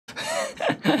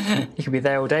You could be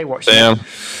there all day watching. Damn.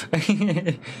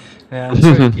 Yeah,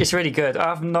 it's really good.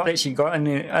 I've not literally got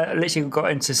any. Literally got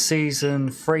into season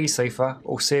 3 so far,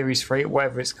 or series 3,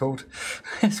 whatever it's called.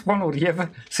 It's one or the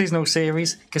other. Seasonal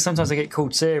series, because sometimes I get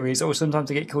called series, or sometimes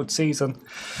I get called season.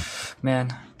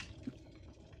 Man.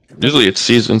 Usually it's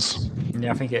seasons.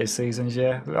 Yeah, I think it is seasons.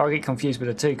 Yeah, I get confused with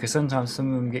the two because sometimes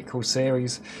some of them get called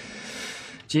series.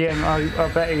 GM,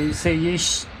 I bet you see you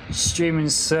streaming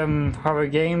some horror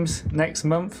games next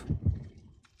month.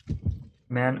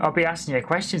 Man, I'll be asking you a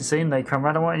question soon, though,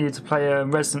 Conrad. I want you to play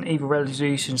Resident Evil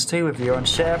Resolutions 2 with you on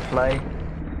SharePlay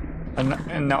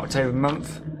in October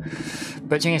month.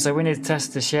 But thing is, we need to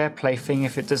test the SharePlay thing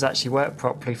if it does actually work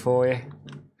properly for you.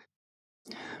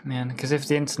 Man, because if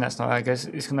the internet's not that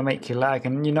good, it's going to make you lag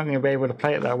and you're not going to be able to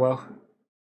play it that well.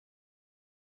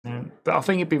 But I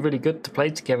think it'd be really good to play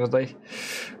together, though.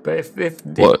 But if the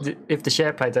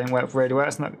SharePlay don't work really well,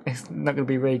 it's not going to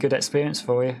be a really good experience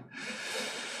for you.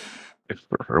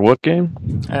 For what game?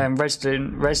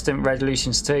 Resident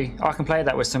Resolutions 2. I can play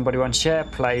that with somebody on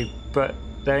SharePlay, but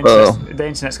the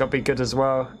internet's got to be good as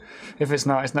well. If it's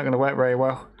not going to work very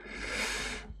well.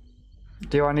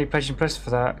 Do I need PlayStation Plus for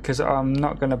that? Because I'm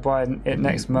not going to buy it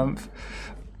next month.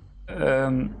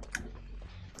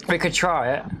 We could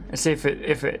try it and see if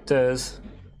it does,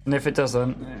 and if it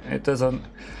doesn't, it doesn't.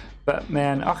 But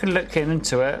man, I can look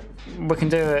into it. We can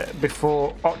do it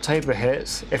before October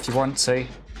hits if you want to.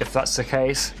 If that's the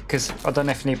case, because I don't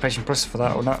know if you need PlayStation Plus for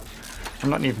that or not. I'm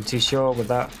not even too sure with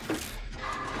that.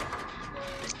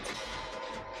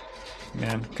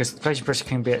 Yeah, because PlayStation Plus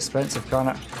can be expensive, can't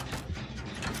it?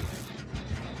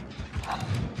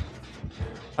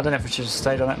 I don't know if we should have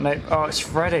stayed on it. No. Oh, it's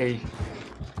Freddy.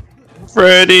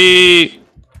 Freddy.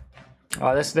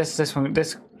 Oh, this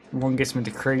one gives me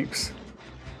the creeps.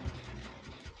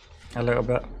 A little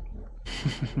bit.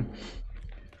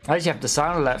 I actually have the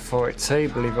sound alert for it too,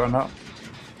 believe it or not.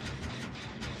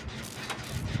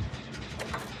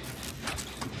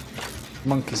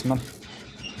 Monkeys, man.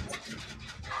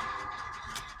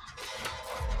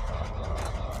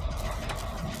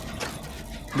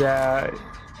 Yeah,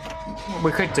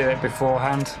 we could do it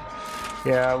beforehand.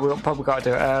 Yeah, we'll probably got to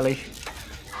do it early.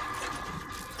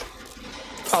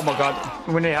 Oh my god,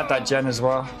 we nearly had that gen as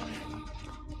well.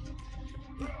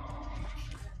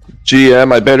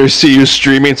 GM, I better see you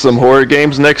streaming some horror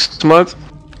games next month.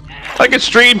 I could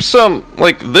stream some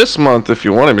like this month if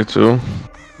you wanted me to.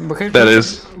 We could do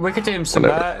some. We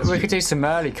could do some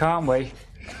early, can't we?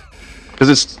 Because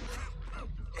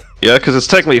it's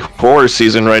technically horror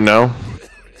season right now.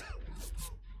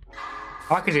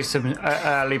 I could do some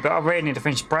early, but I really need to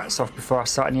finish Bratz off before I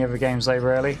start any other games though,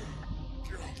 really.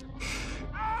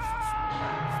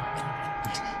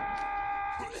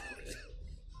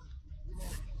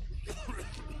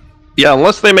 Yeah,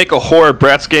 unless they make a horror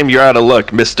Bratz game, you're out of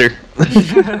luck, mister.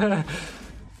 Yeah,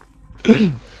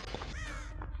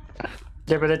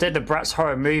 but they did the Bratz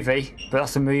horror movie, but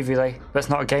that's a movie though. That's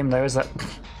not a game though, is it?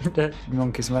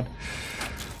 Monkeys, man.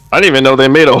 I didn't even know they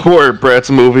made a horror Bratz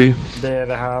movie. Yeah,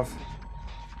 they have.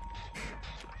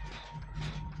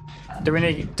 Do we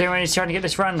need to try to get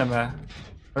this randomer?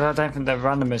 Well, I don't think the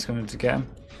randomer is going to get him.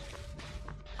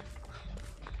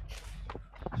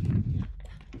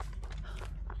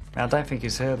 I don't think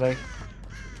he's here though.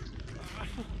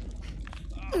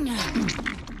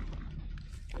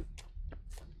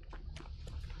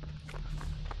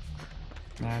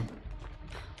 No.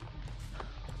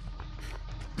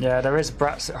 Yeah, there is a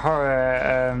Bratz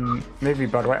horror movie,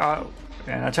 by the way. Oh,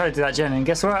 yeah, I tried to do that, Jen, and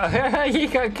guess what? You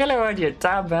got a killer on you,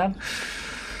 damn man.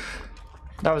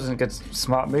 That wasn't a good,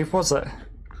 smart move, was it?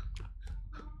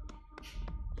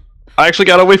 I actually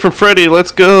got away from Freddy.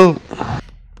 Let's go.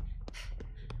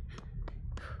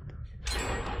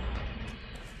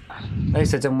 At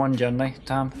least I done one, Jen, though.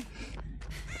 Damn.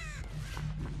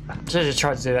 Should have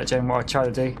tried to do that, Jen. What I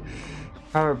tried to do.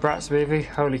 Horror Bratz movie.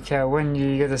 Holy cow! When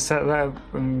you gonna set that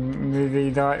up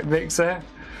movie night mixer?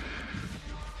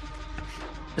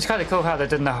 It's kind of cool how they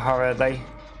done the horror day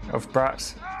of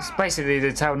Bratz. It's basically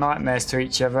they tell nightmares to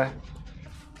each other,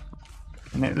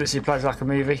 and it literally plays like a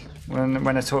movie when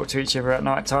they talk to each other at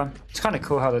night time. It's kind of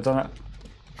cool how they've done it.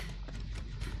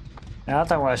 Yeah, I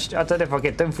don't know if I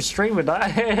get done for stream with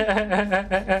that.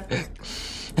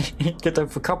 Get done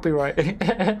for copyright.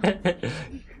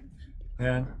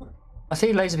 Yeah. I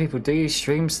see loads of people do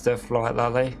stream stuff like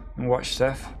that, and watch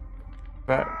stuff.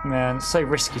 But man, it's so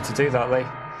risky to do that,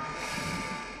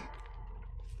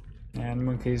 And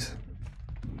monkeys.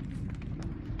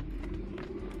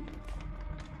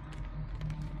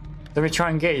 Let me try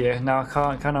and get you. No, I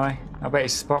can't, can I? I bet he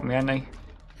spot me, hasn't he?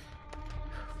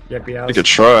 Yeah, he has. You could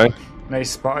try. No, he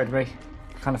spotted me.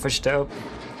 kind of fished it up.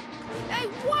 Hey,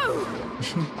 whoa!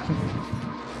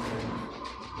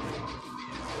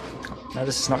 No,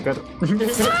 this is not good.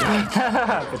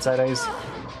 Potatoes.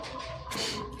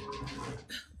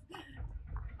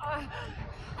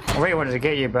 I really wanted to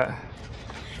get you, but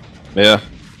Yeah.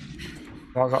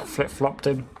 I got flip-flopped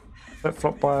in.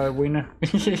 Flip-flopped by a wiener.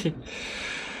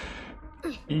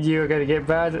 You were gonna get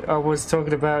bad. I was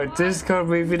talking about Discord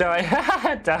movie night.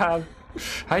 Damn.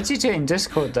 How'd you do it in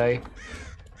Discord day?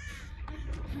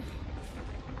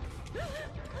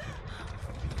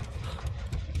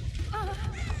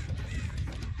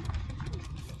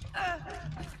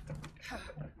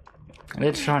 I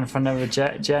need to try and find another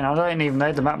gen. I don't even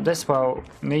know the map this well,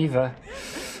 neither.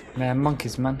 Man,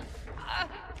 monkeys, man.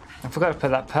 I forgot to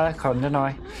put that perk on, didn't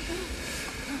I?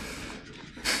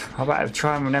 I better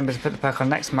try and remember to put the perk on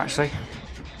next match, actually.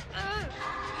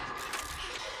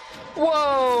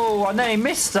 Whoa! I nearly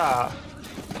missed that!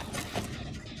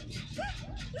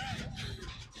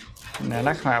 No,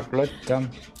 that came out of blood, dumb.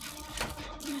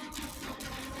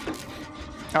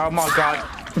 Oh my god.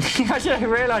 I didn't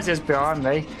realise it was behind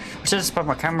me. I should have spun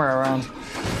my camera around.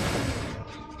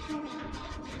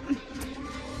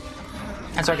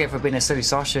 That's what I get for being a silly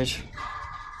sausage.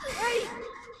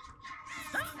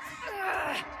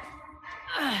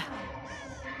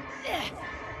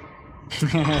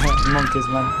 Monkeys,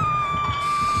 man.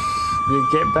 You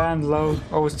get banned, lol.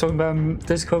 I was talking about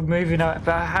Discord movie night,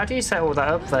 but how do you set all that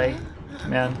up, though?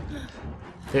 Man,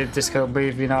 the Discord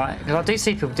movie night. Because I do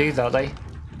see people do that, though.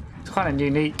 It's kind of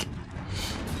unique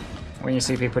when you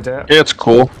see people do it. Yeah, it's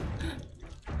cool.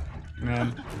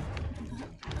 Man,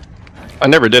 I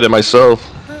never did it myself.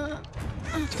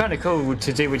 it's kind of cool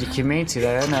to do with your community,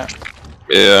 though, isn't it?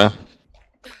 Yeah.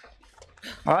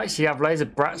 I actually have loads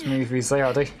of Bratz movies there,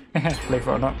 I do. Believe it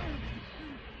or not.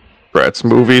 Bratz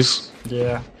movies.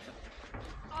 Yeah.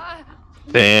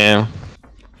 Damn.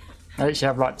 I actually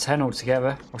have like 10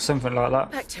 altogether, or something like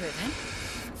that. Back to it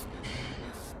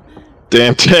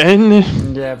Damn then.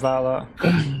 10. Yeah, about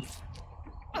that.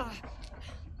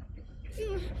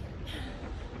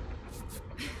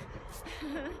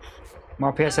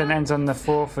 My PSN ends on the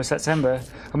 4th of September.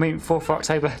 I mean, 4th of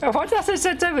October. Why did I say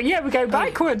September? Yeah, we go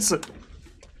backwards.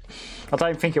 I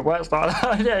don't think it works like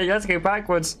that. Yeah, you have to go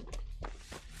backwards.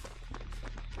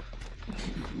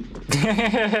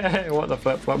 What the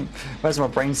flip flop? Where's my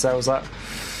brain cells at?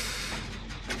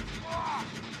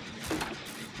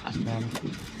 Man,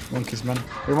 monkeys, man.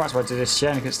 We might as well do this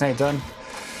gen because it's nearly done.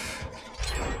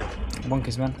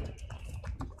 Monkeys, man.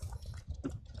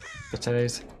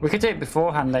 Potatoes. We could do it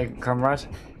beforehand, though, comrade.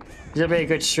 It'd be a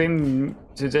good stream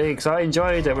to do because I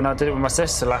enjoyed it when I did it with my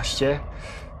sister last year.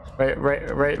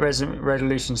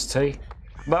 Resolutions 2.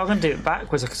 But I'm going to do it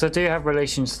backwards because I do have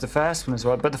relations to the first one as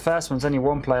well. But the first one's only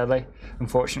one player, though,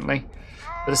 unfortunately.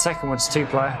 But the second one's 2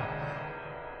 player.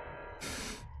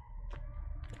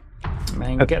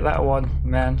 Man, get that one,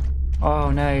 man. Oh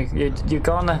no, you're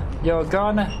gonna.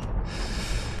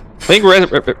 I think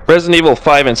Resident Evil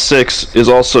 5 and 6 is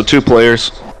also 2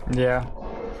 players. Yeah.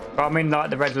 But I mean,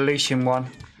 like the Resolution one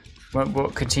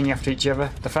will continue after each other.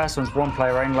 The first one's 1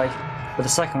 player only, but the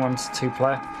second one's 2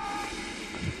 player.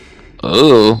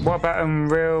 Oh. What about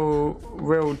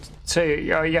Real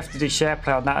 2? Oh, you have to do share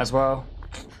play on that as well.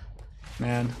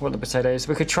 Man, what the potatoes.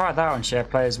 We could try that on share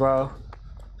play as well.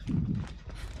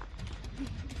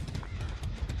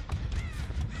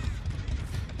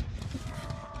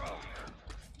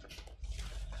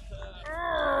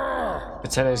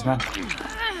 Potatoes, man.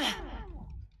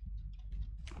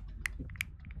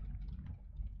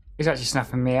 He's actually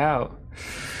snapping me out.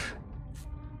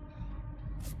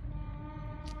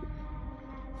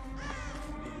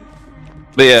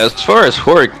 But yeah, as far as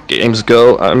horror games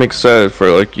go, I'm excited for,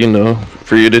 like, you know,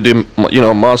 for you to do, you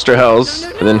know, Monster House,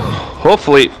 and then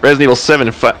hopefully Resident Evil 7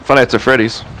 and Five Nights at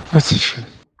Freddy's. I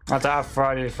don't have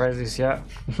Friday the Freddy's yet.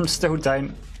 Still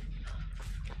don't.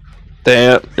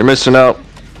 Damn, you're missing out.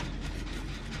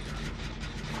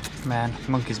 Man,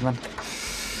 monkeys, man.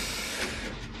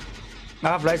 I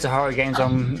have loads of horror games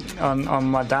on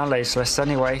my downloads list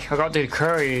anyway. I got to do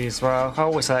Curry as well. I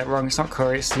always say it wrong. It's not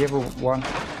Curry, it's the other one.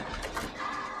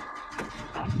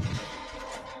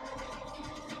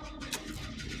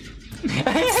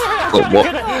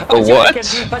 What?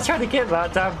 I tried to get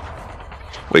that, damn.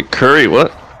 Wait, Curry,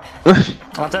 what?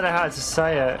 I don't know how to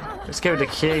say it. Let's go with the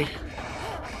Q.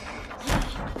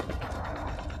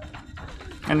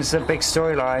 And it's a big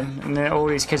storyline, and then all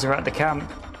these kids are at the camp.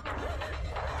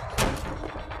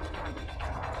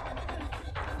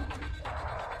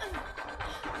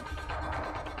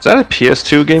 Is that a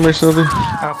PS2 game or something?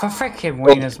 Oh, for frickin'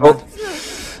 wieners, man.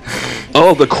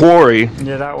 Oh, The Quarry.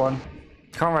 Yeah, that one.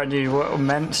 Conrad knew what it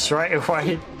meant straight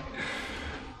away.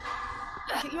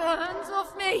 Get your hands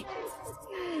off me!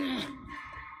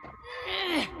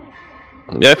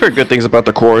 Yeah, I've heard good things about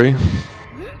the quarry.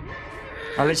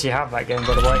 I literally have that game,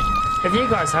 by the way. If you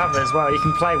guys have it as well, you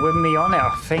can play with me on it.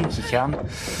 I think you can.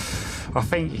 I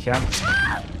think you can.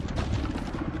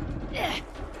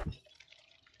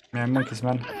 Yeah, Monkeys,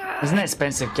 man. It's an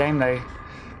expensive game, though.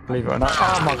 Believe it or not.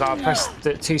 Oh my god, I pressed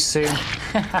it too soon.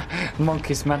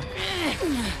 Monkeys, man.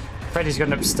 Freddy's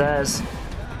gone upstairs.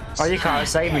 Oh, you can't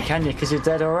save me, can you? Because you're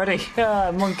dead already.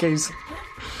 Ah, monkeys.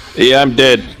 Yeah, I'm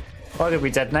dead. I'm gonna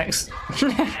be dead next.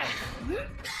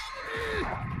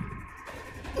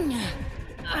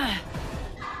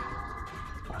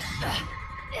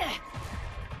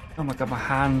 Oh my god, my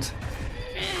hand.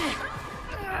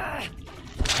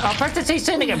 I pressed the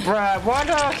T-Sin again, bruh. Why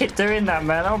do I keep doing that,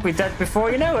 man? I'll be dead before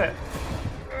you know it.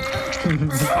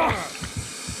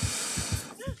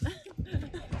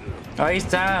 Oh, he's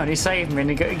down. He saved me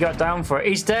and he got down for it.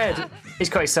 He's dead. He's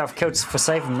got himself killed for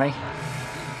saving me.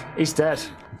 He's dead.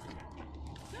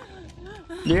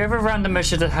 The other randomer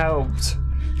should have helped.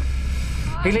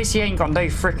 At least he ain't got no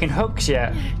freaking hooks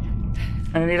yet.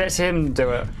 And he lets him do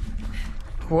it.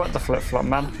 What the flip-flop,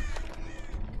 man?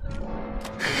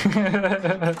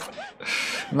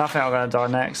 And I think I'm gonna die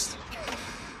next.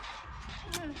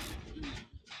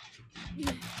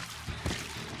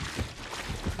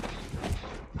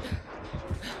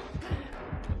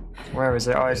 Where is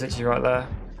it? Oh, it's literally right there.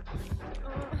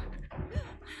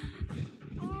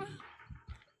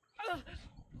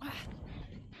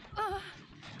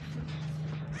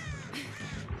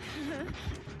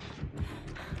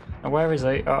 Oh, where is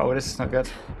he? Oh, this is not good.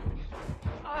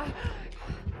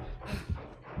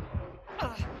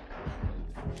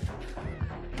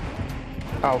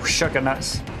 Oh, sugar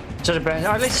nuts. Should have been.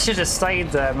 I literally should have stayed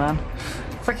there, man.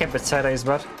 Freaking potatoes,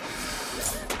 bud.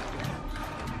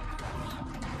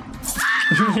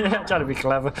 Yeah, trying to be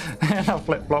clever. I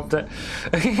flip-flopped it.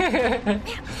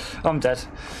 I'm dead.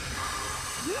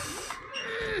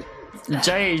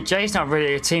 Jay's not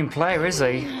really a team player, is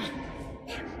he?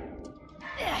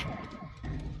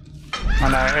 I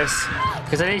know it is.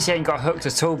 Because at least he ain't got hooked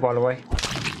at all, by the way.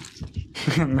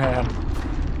 Man.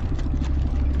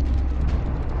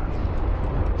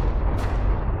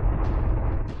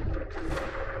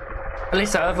 At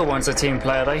least the other one's a team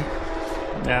player, they.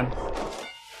 Yeah.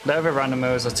 The other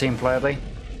randomer is a team player, they.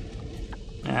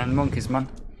 And monkeys, man.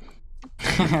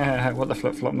 What the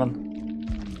flip-flop,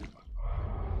 man.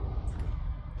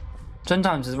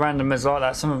 Sometimes the randomers like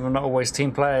that. Some of them are not always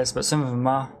team players, but some of them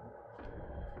are.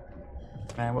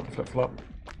 Man, what the flip-flop.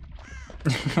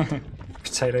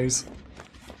 Potatoes.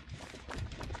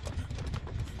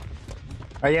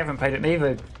 Oh, you haven't played it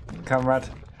neither, comrade.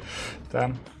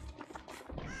 Damn.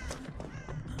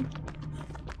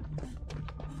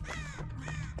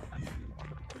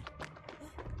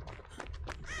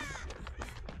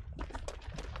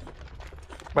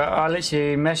 But I'll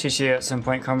literally message you at some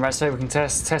point, comrade, so we can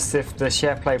test if the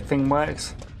share play thing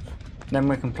works. Then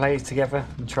we can play together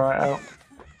and try it out.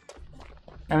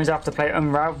 That means I have to play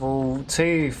Unravel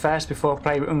 2 first before I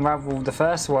play Unravel the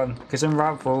first one, because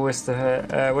Unravel is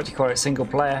the what do you call it, single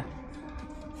player.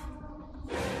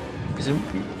 Because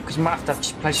you might have to have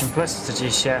PlayStation Plus to do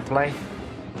share play.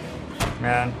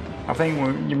 Man, I think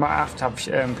you might have to have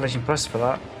PlayStation Plus for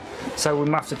that. So we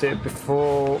might have to do it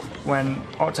before when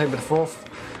October the 4th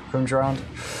comes around.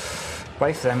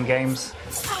 Both of them games.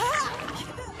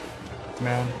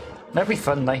 Man, that'd be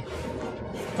fun, though.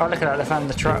 Oh, look at that, they found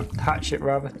the trap. Hatchet,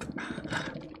 rather.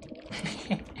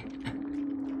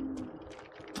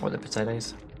 What are the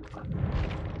potatoes?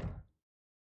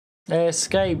 They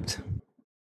escaped.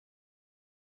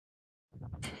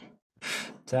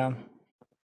 Damn.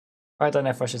 I don't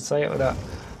know if I should say it or that.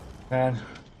 Man,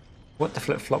 what the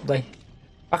flip-flop, they.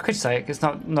 I could say it, 'cause it's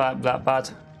not that bad.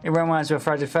 It reminds me of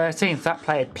Friday the 13th. That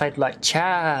player played like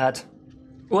Chad.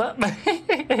 What?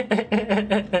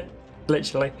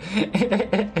 Literally.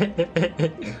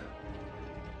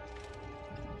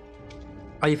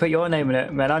 Oh, you put your name in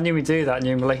it, man. I knew we do that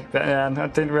normally, but I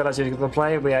didn't realise you could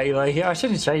play it. But yeah, I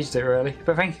should have changed it really.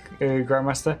 But thank you,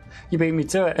 Grandmaster. You beat me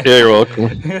to it. Yeah, you're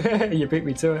welcome. You beat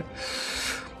me to it.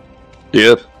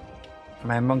 Yep.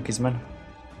 Man, monkeys, man.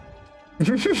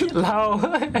 Lol.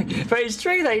 But it's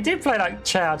true that he did play like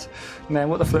Chad. Man,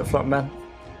 what the flip-flop, man.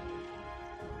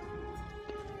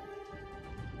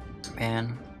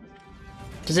 Man.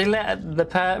 Did he let the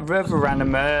other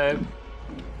random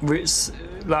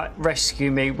like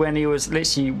rescue me when he was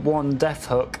literally one death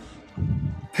hook?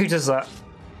 Who does that?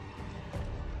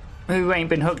 Who ain't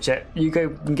been hooked yet? You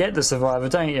go and get the survivor,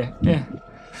 don't you? Yeah.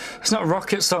 It's not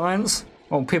rocket science.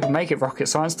 Well, people make it rocket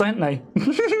science, don't they?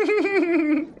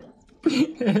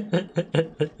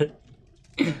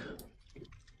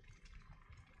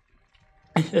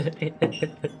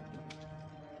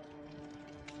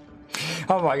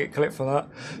 I might get clipped for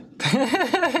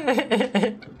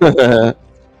that.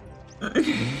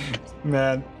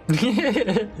 Man.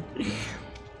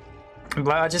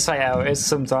 But I just say how it is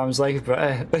sometimes, like, but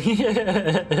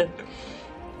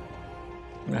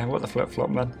man, what the flip flop,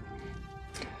 man.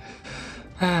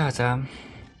 Ah, damn.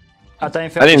 I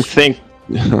don't think. I didn't think.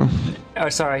 Oh,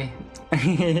 sorry.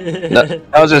 No,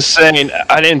 I was just saying,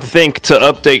 I didn't think to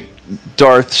update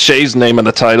Darth Shay's name in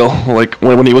the title, like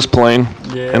when he was playing,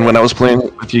 and when I was playing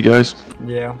with you guys.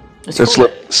 Yeah. It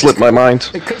slipped my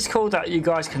mind. It's cool that you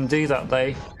guys can do that,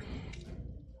 though.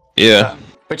 Yeah.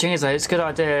 But thing is, it's a good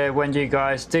idea when you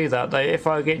guys do that, though. If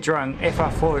I get drunk, if I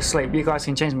fall asleep, you guys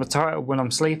can change my title when I'm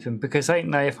sleeping. Because ain't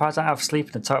no, if I don't have sleep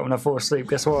in the title when I fall asleep,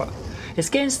 guess what? It's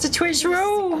against the Twitch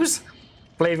rules!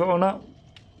 Believe it or not.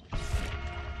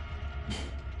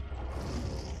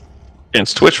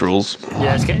 Against Twitch rules?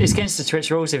 Yeah, it's against the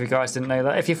Twitch rules if you guys didn't know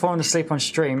that. If you're falling asleep on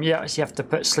stream, you actually have to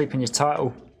put sleep in your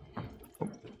title.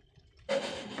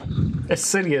 As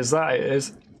silly as that it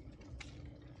is.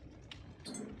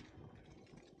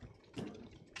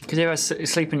 Because if I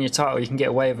sleep in your title, you can get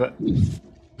away with it.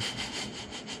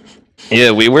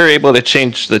 Yeah, we were able to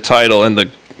change the title and the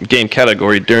game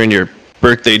category during your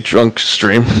birthday drunk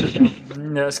stream.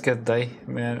 Yeah, that's good, though,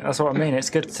 man. That's what I mean. It's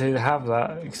good to have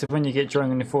that. Because when you get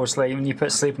drunk and you fall asleep, when you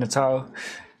put sleep in the title,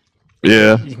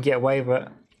 Yeah. you can get away with it.